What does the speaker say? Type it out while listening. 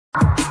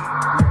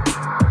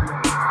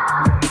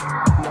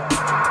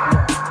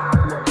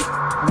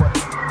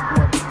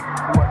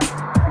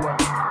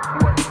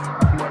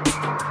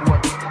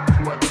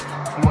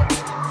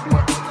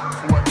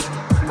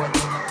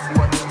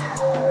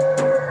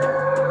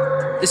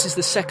This is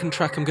the second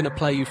track I'm going to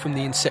play you from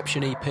the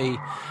Inception EP.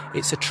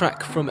 It's a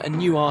track from a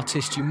new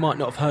artist you might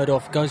not have heard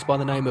of, goes by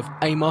the name of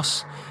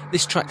Amoss.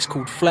 This track's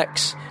called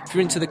Flex. If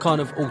you're into the kind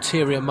of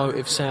ulterior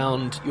motive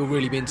sound, you'll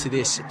really be into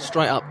this.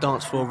 Straight up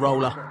dance floor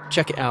roller.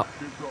 Check it out.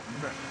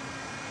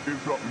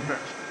 Is up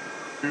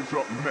next. Is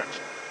up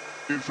next.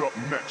 Is up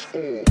next.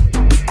 Oh.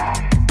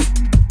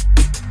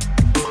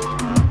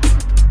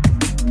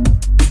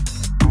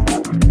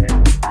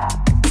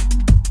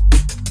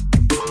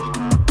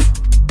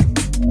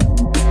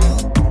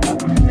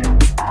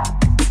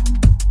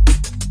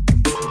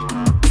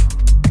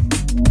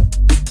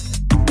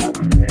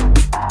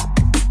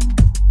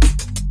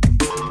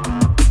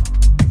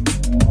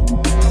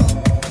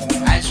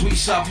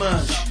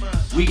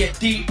 Submerge, we get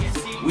deep,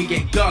 we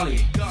get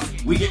gully,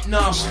 we get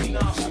nasty.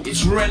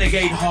 It's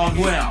renegade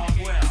hardware.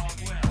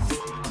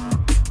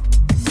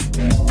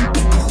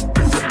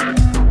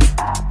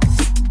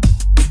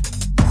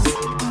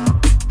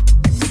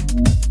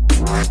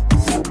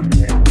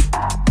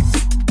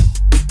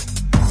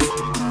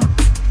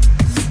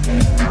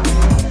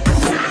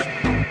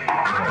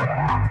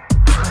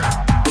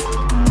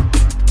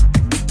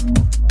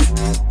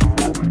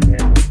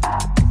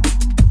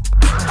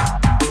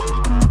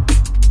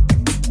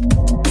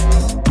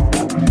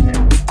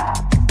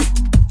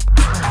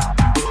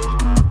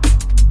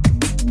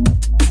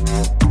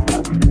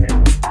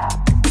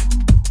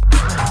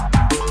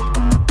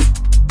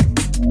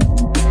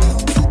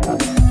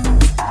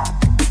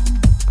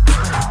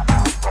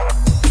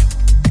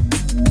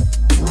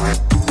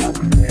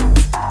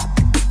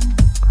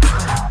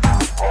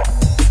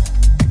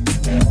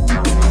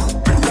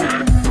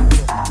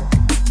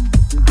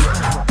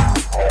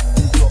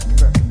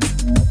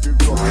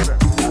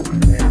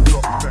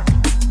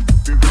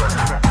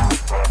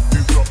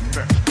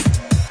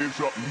 Is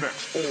up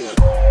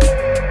next.